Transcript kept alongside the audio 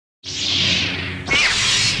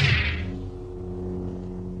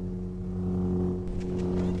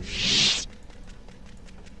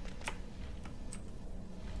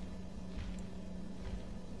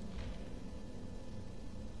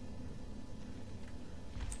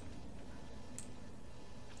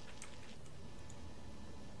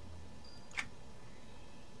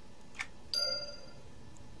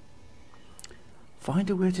Find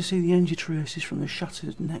a way to see the energy traces from the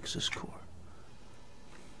shattered Nexus core.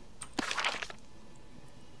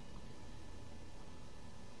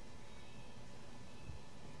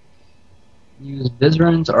 Use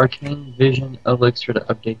Vizran's Arcane Vision Elixir to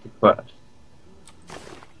update the quest.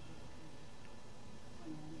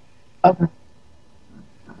 Okay.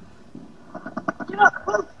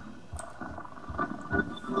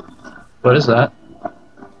 What is that?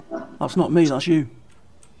 That's not me, that's you.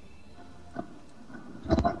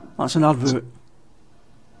 That's an advert.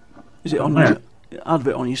 Is it on your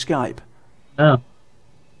advert on your Skype? No.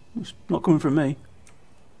 It's not coming from me.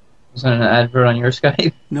 Was that an advert on your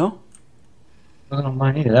Skype? No? It wasn't on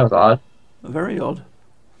mine either. That was odd. Very odd.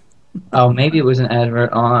 Oh, maybe it was an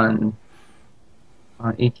advert on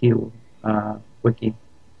EQ Wiki.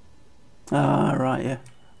 Ah, right, yeah.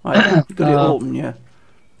 Right, you got it open, yeah.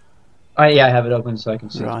 Oh, yeah, I have it open so I can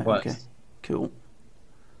see Right, the quest. okay. Cool.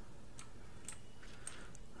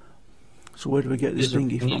 So where do we get this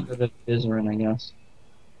thingy We need from? to go to Vizran, I guess.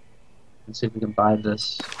 Let's see if we can buy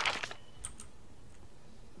this.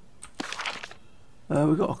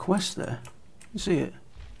 We've got a quest there. You see it?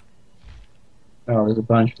 Oh, there's a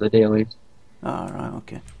bunch for the dailies. Ah, right,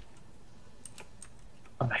 okay.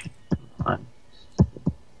 Alright, come on.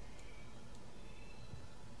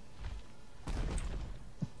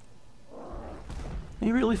 Are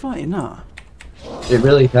you really fighting that? It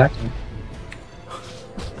really attacked me.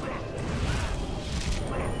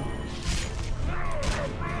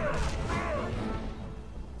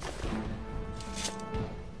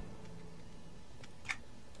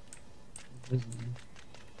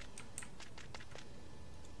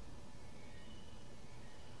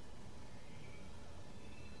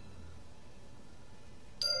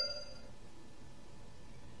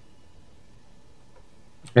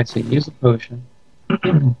 Okay, so use the potion.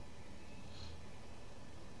 And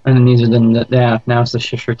then these are the now it's the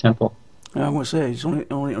Shishra Temple. I'm going to say, it's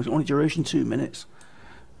only duration 2 minutes.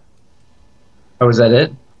 Oh, is that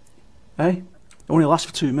it? Hey? It only lasts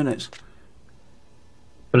for 2 minutes.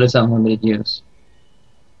 But it's unlimited use.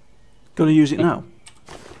 Got to use it now?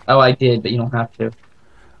 Oh, I did, but you don't have to. You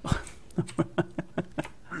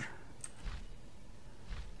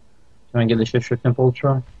want to give the Shishra Temple a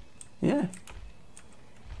try? Yeah.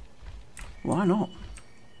 Why not?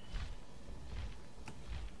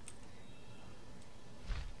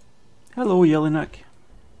 Hello, Jelinek.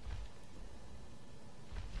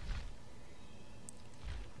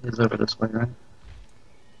 It's over this way, right?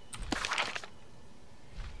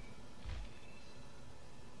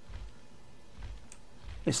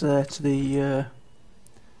 It's there to the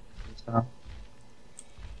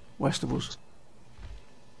west of us.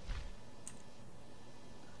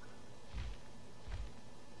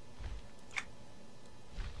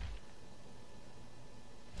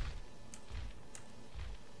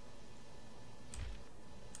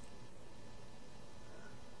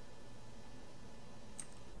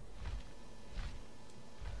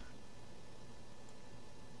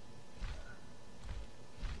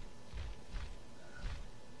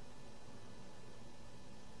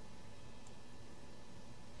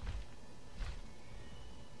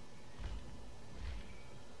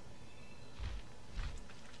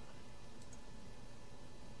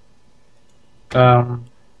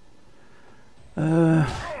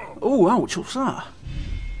 Oh, ouch, what's that?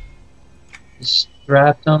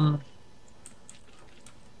 Stratum.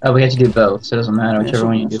 Oh, we have to do both, so it doesn't matter whichever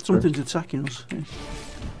one you do Something's first. attacking us.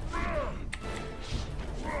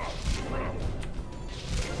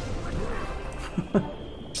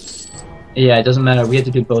 Yeah, it doesn't matter. We have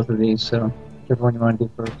to do both of these, so whichever one you want to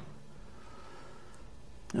do first.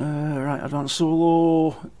 Right, advanced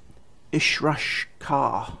solo.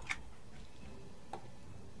 Izshrash'Kar.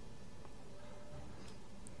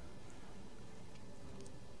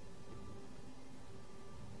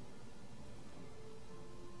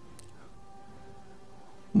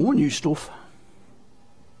 More new stuff.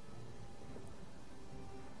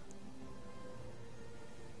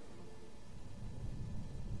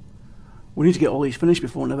 We need to get all these finished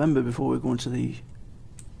before November, before we go into the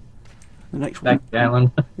next one. Back to the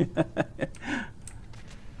island.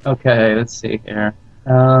 Okay, let's see here.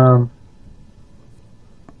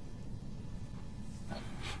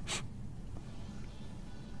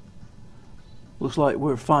 Looks like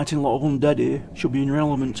we're fighting a lot of undead here. Should be in your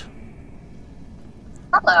element.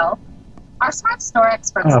 Hello. Our smart store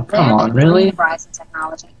experts Oh, come on, really? Verizon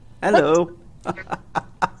technology. Hello.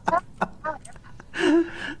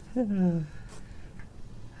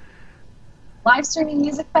 Live streaming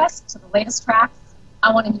Music Fest to the latest tracks.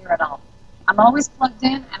 I want to hear it all. I'm always plugged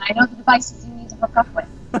in, and I know the devices you need to hook up with.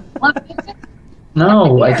 Love music?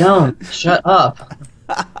 No, I don't. Shut up.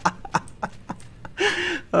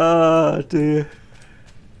 Oh dear.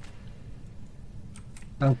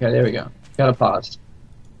 Okay, there we go. Gotta pause.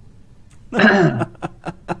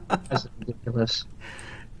 That's ridiculous.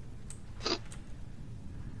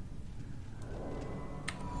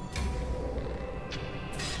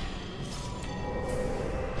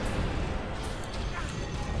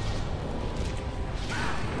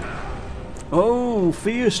 Oh,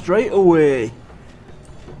 fear straight away.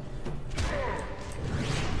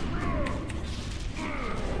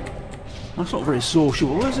 That's not very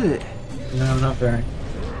sociable, is it? No, not very.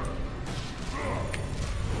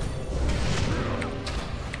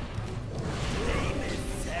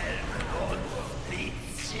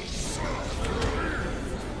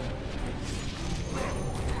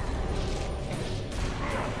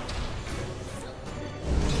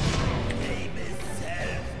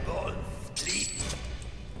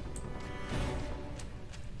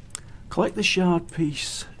 Collect the shard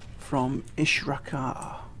piece from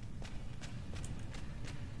Izshrash'Kar.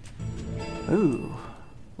 Oh.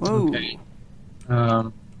 Whoa. Okay.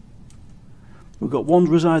 We've got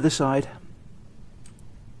wanderers either side.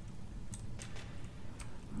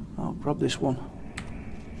 I'll grab this one.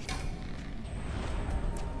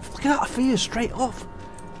 Look at that fear straight off.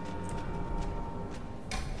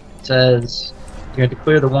 It says you have to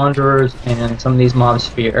clear the wanderers and some of these mobs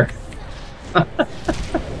fear.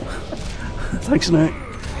 Thanks, Nate.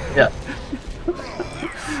 Yeah.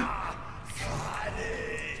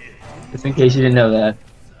 Just in case you didn't know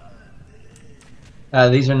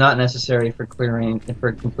that. These are not necessary for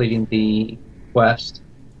completing the quest.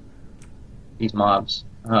 These mobs.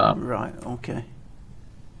 Right, okay.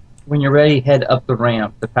 When you're ready, head up the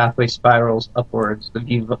ramp. The pathway spirals upwards. The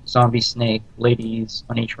view zombie snake ladies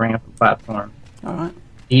on each ramp and platform. Alright.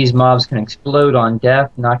 These mobs can explode on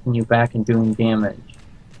death, knocking you back and doing damage.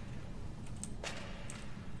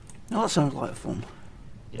 Oh, that sounds like fun.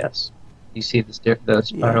 Yes. You see the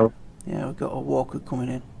spiral? Yeah, we've got a walker coming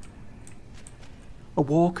in. A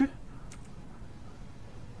walker?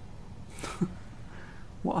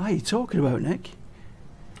 What are you talking about, Nick?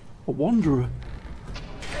 A wanderer?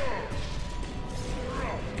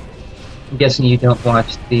 I'm guessing you don't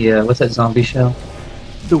watch the, what's that zombie show?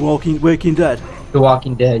 The Waking Dead? The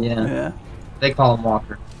Walking Dead, yeah. Yeah. They call him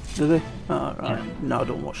Walker. Do they? Oh, right. Yeah. No, I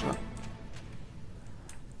don't watch that.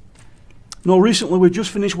 No, recently we just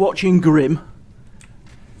finished watching Grimm.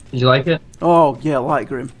 Did you like it? Oh, yeah, I like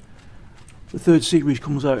Grimm. The third series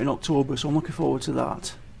comes out in October, so I'm looking forward to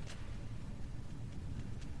that.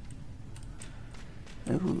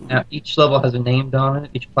 Ooh. Now, each level has a name on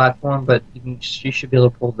it, each platform, but you should be able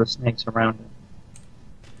to pull the snakes around it.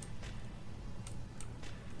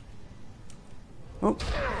 Oh,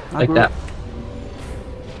 Like that.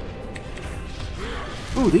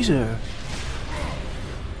 Oh, these are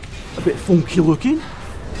a bit funky looking.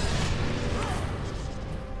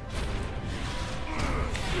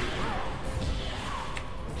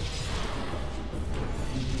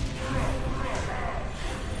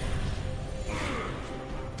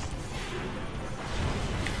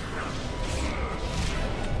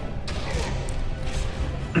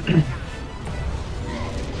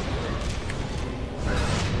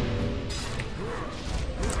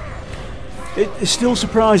 It still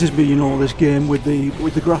surprises me, you know, this game with the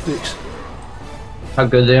graphics. How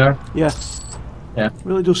good they are? Yeah. Yeah.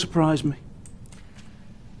 Really does surprise me.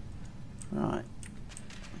 Right.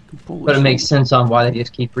 But it makes sense on why they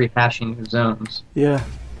just keep rehashing the zones. Yeah.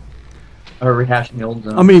 Or rehashing the old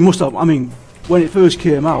zones. I mean, when it first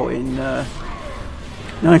came out in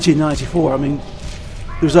 1994, I mean,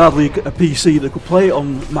 there was hardly a PC that could play it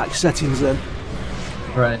on max settings then.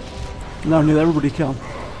 Right. Now nearly everybody can.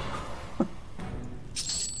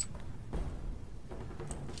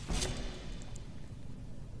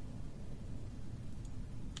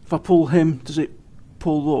 If I pull him, does it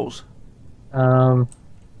pull those? Or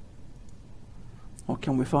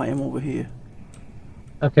can we fight him over here?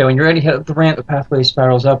 Okay, when you're ready, head up the ramp. The pathway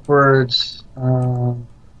spirals upwards.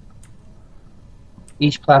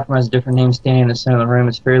 Each platform has a different name standing in the center of the room.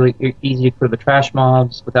 It's fairly easy to clear the trash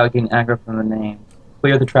mobs without getting aggro from the name.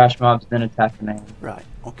 Clear the trash mobs, then attack the name. Right,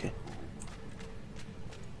 okay.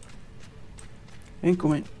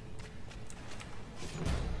 Incoming.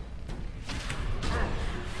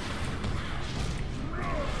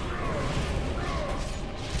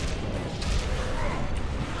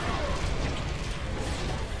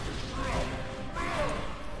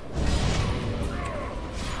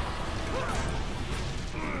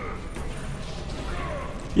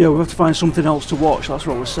 Yeah, we have to find something else to watch, that's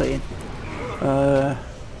what we're saying. So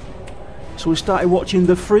we started watching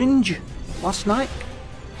The Fringe. last night.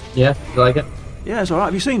 Yeah, you like it? Yeah, it's alright.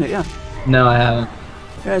 Have you seen it? Yeah. No, I haven't.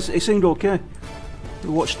 Yeah, it seemed okay. We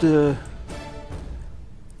watched the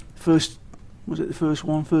first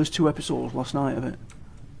two episodes last night of it.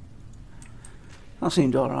 That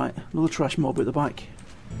seemed alright. Another trash mob at the back.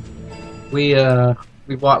 Have you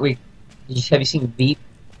seen Veep?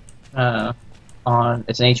 It's an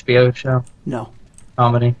HBO show. No.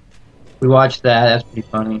 Comedy. We watched that. That's pretty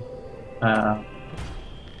funny.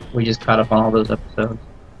 We just caught up on all those episodes.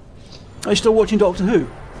 Are you still watching Doctor Who?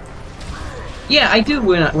 Yeah, I do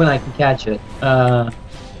when I can catch it.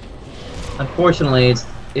 Unfortunately,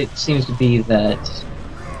 it seems to be that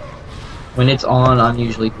when it's on, I'm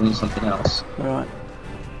usually doing something else. Alright.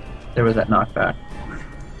 There was that knockback.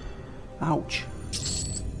 Ouch.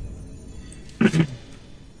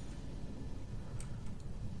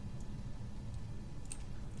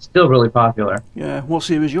 Still really popular. Yeah, what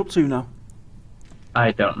series are you up to now?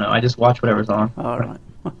 I don't know. I just watch whatever's on. Alright.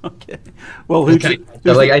 Okay. Well, I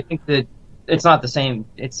think that it's not the same.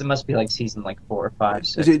 It must be like season 4 or 5.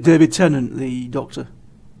 6. Is it David Tennant, the Doctor?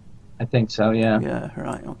 I think so. Yeah. Yeah.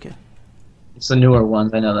 Right. Okay. It's the newer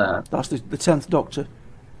ones. I know that. That's the 10th Doctor.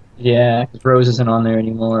 Yeah, because Rose isn't on there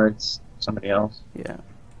anymore. It's somebody else. Yeah.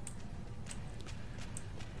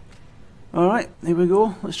 Alright, here we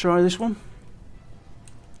go. Let's try this one.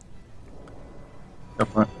 Go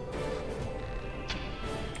for it.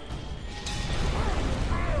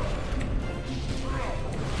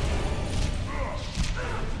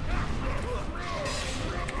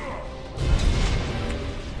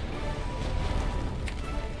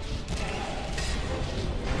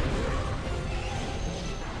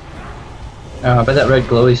 I bet that red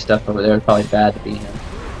glowy stuff over there is probably bad to be in.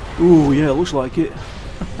 Ooh, yeah, it looks like it.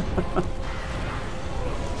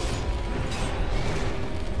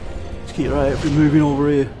 Let's keep right up and moving over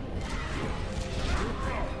here.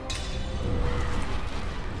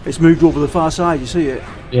 It's moved over the far side, you see it?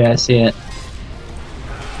 Yeah, I see it.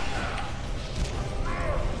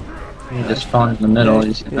 You just spawned in the middle, Yeah,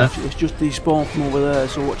 you see that? it's just despawned from over there,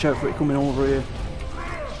 so watch out for it coming over here.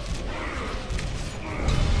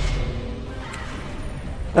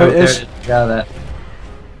 There it is. Get out of that.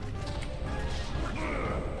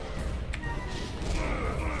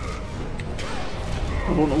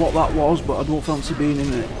 I don't know what that was, but I don't fancy being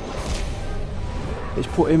in it. It's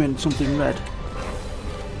put him in something red.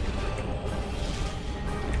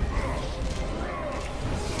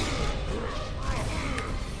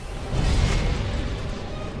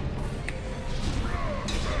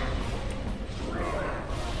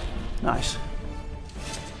 Nice.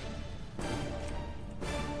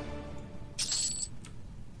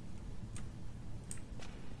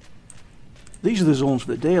 These are the zones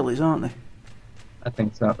for the dailies, aren't they? I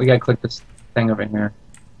think so. We gotta click this thing over here.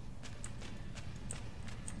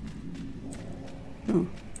 Ooh,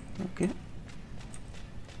 okay.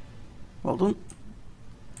 Well done.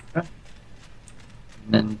 Okay.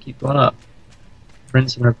 And then keep going up.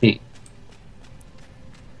 Rinse and repeat.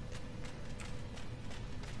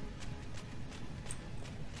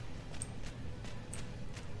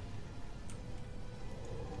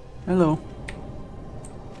 Hello.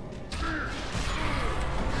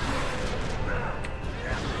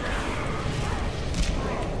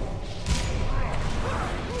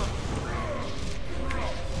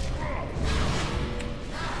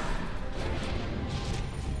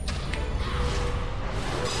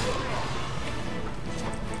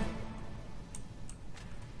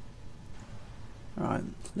 Alright,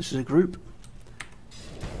 this is a group.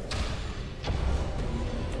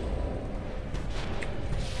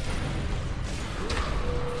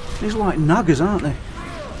 These are like naggers, aren't they?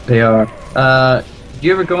 They are. Do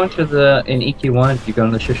you ever go into in EQ1? Did you go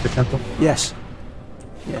into the Izshrash'Kar temple? Yes.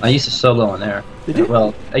 Yes. I used to solo in there. Did you?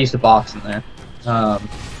 Well, I used to box in there.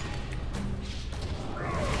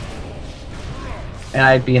 And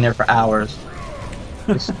I'd be in there for hours.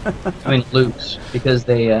 Just doing loops because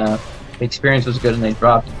the experience was good and they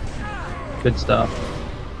dropped good stuff.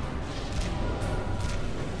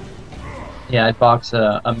 Yeah, I'd box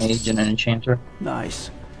a mage and an enchanter.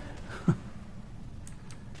 Nice.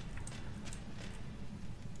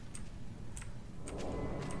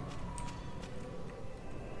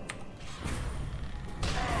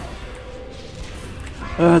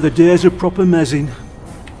 The days of proper mezzing.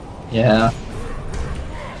 Yeah.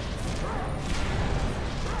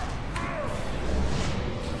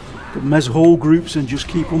 Could mez whole groups and just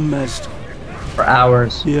keep them mezzed. For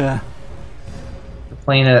hours. Yeah. The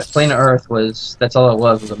plane of Earth that's all it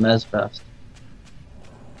was a mez fest.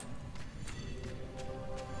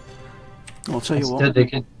 I'll tell you what.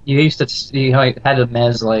 You used to see how it had a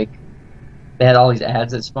mez, like, they had all these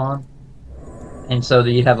ads that spawned. And so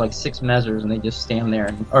you'd have like 6 measures, and they just stand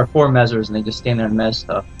there, or 4 measures, and they just stand there and mez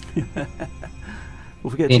stuff.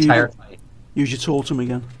 Well, forget The to entire fight. use your totem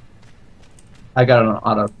again. I got it on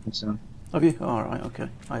auto consume. Have you? Alright, okay.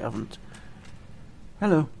 I haven't.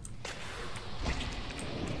 Hello.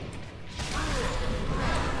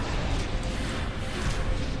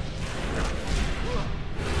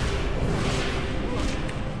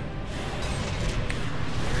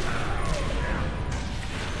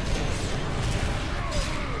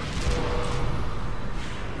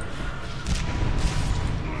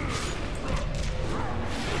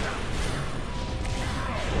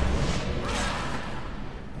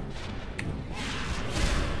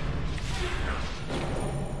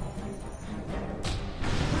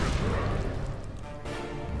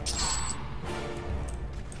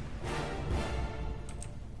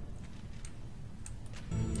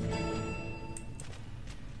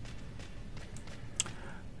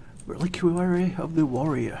 Reliquary of the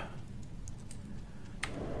Warrior.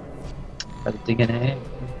 Try to dig in it.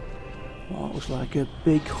 Oh, it looks like a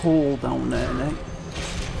big hole down there, Nick.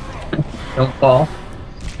 Don't fall.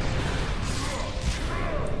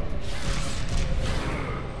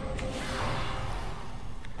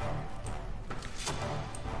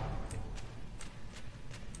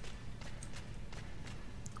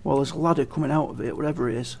 Well, there's a ladder coming out of it, whatever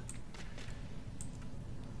it is.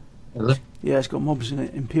 Is it? Yeah, it's got mobs in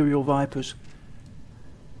it, Imperial Vipers.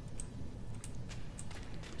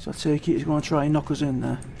 So I take it he's going to try and knock us in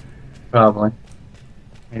there. Probably.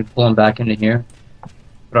 Maybe pull him back into here.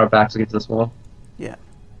 Put our backs against this wall. Yeah.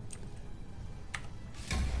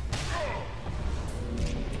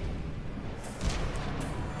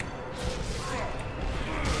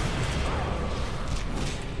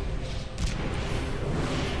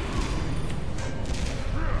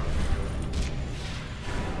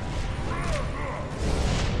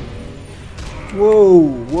 Whoa,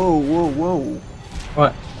 whoa, whoa, whoa.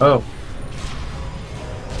 What? Oh.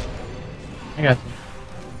 I got you.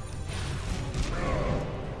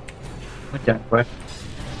 Went down quick.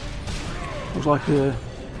 It was like a...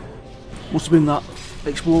 must have been that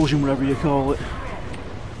explosion, whatever you call it.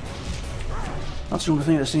 That's the only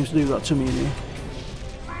thing that seems to do that to me in here.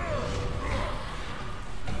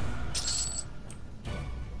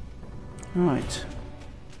 Right.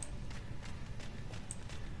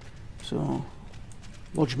 So,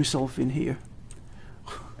 lodge myself in here.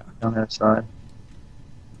 On that side.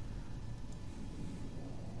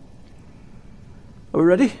 Are we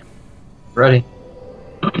ready? Ready.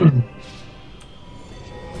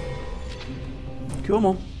 Come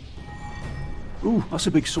on. Ooh, that's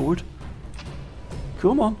a big sword.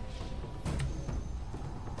 Come on.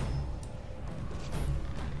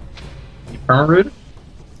 You perma-rooted?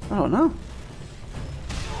 I don't know.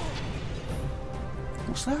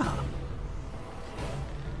 What's that?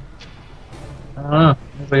 I don't know.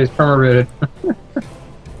 Looks like he's perma-rooted.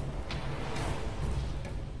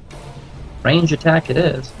 Range attack it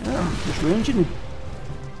is. Yeah, just ranging him.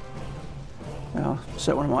 Yeah, I'll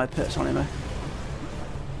set one of my pets on him, eh?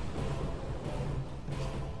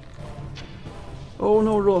 Oh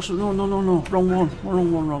no, Ross, no, no, no, no, wrong one,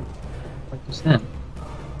 wrong. Like this in.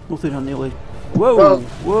 Nothing on nearly. Whoa,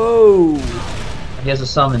 whoa! He has a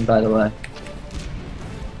summon, by the way.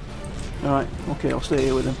 Alright, okay, I'll stay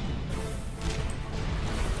here with him.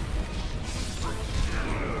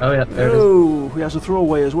 Oh yeah, there it is. Oh, he has a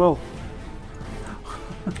throwaway as well.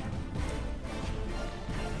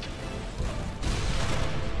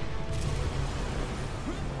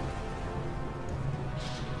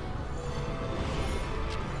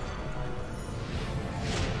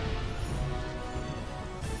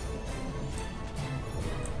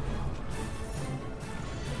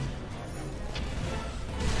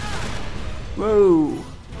 Whoa!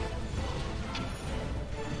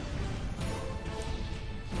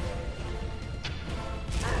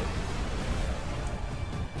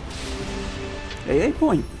 AA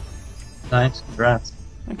point. Nice, congrats.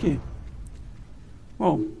 Thank you.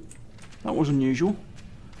 Well, that was unusual.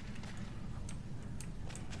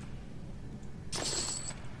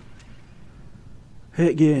 Hit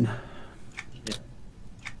again. Yeah.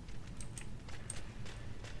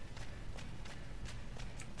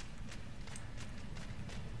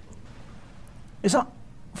 Is that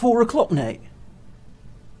 4 o'clock, Nate?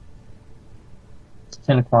 It's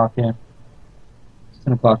 10 o'clock, yeah. It's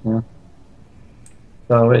 10 o'clock now.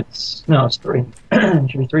 So it's, no, it's 3.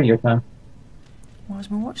 It should be 3 your time. Why is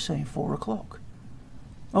my watch saying 4 o'clock?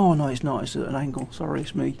 Oh no, it's not, it's at an angle. Sorry,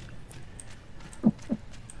 it's me.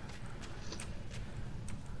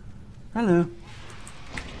 Hello.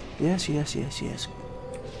 Yes, yes, yes, yes.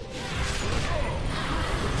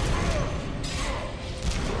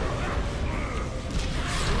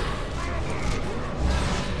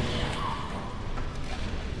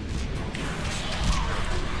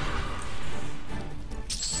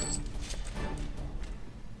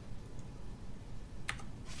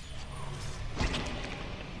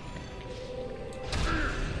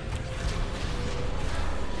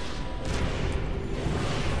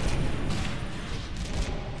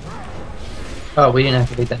 Oh, we didn't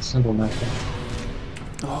activate that symbol method.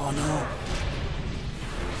 Oh no.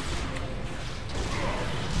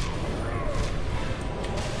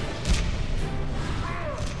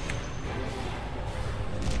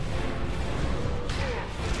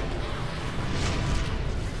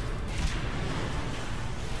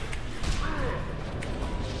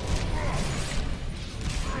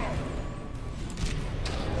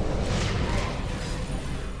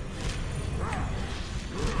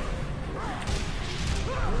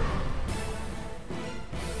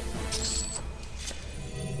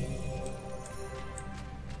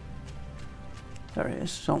 There it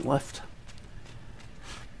is, it's on left.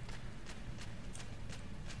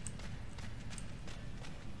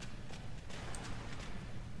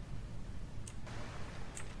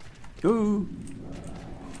 Ooh,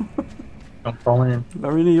 Don't fall in.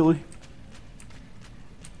 very nearly.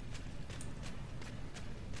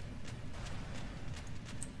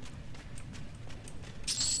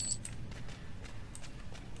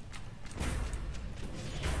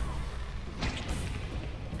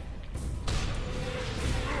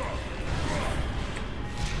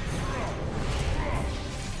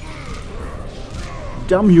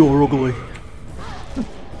 Damn, you're ugly.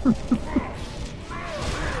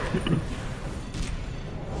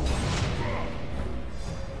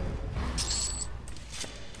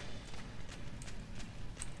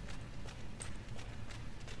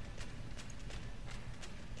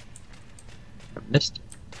 I missed it.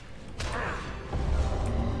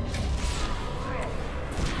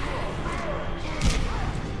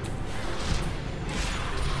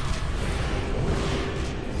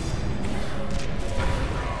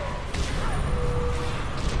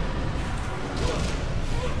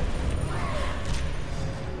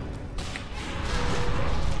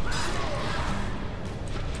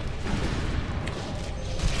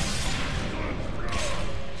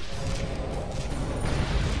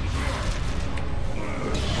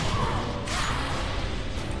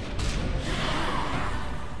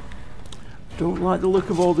 Don't like the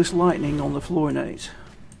look of all this lightning on the floor, Nate.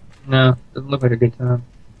 No, doesn't look like a good time.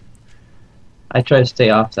 I try to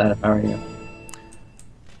stay off that if I were you.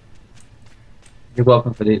 You're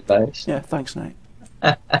welcome for the advice. Yeah, thanks, Nate.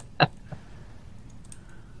 Well,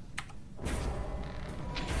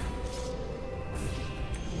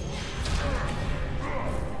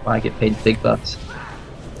 I get paid big bucks.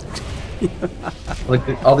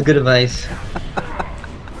 All the good advice.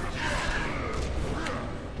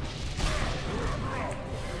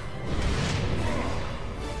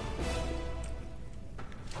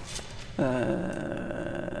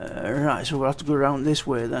 Right, so we'll have to go around this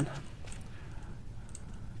way then.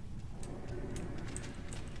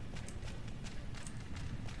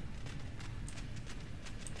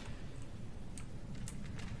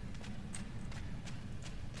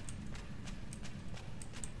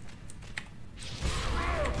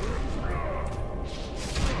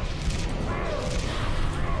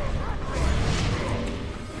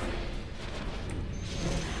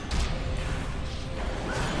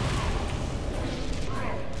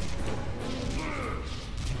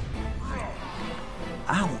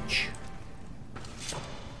 Ouch!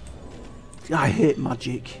 I hate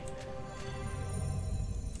magic.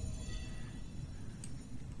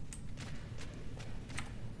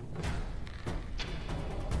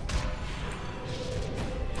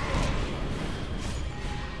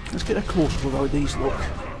 Let's get a close look how these look.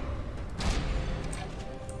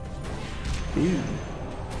 Ew.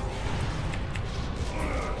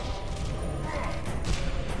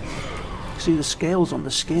 See the scales on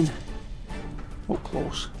the skin. Up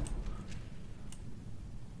close.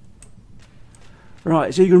 Right,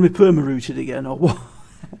 is he going to be perma-rooted again or what?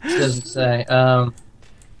 It doesn't say. Yeah,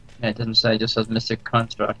 it doesn't say. It just says Mystic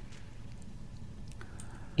Construct.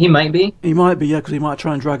 He might be. He might be, yeah, because he might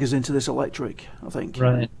try and drag us into this electric, I think.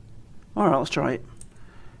 Right. Alright, let's try it.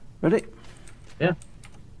 Ready? Yeah.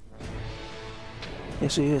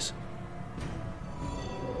 Yes, he is.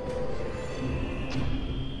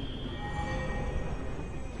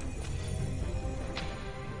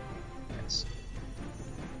 Yes.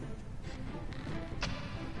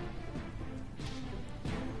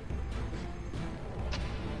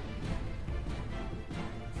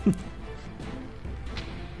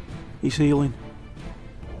 He's healing.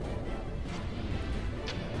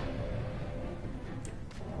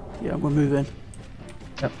 Yeah, I'm going to move in.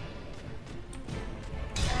 Yep.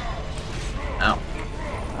 Ow.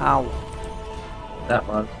 Ow. That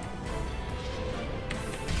was.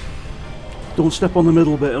 Don't step on the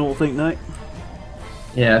middle bit, I don't think, Nate.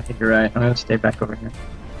 Yeah, I think you're right. I'm going to stay back over here.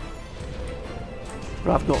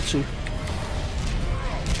 But I've got to.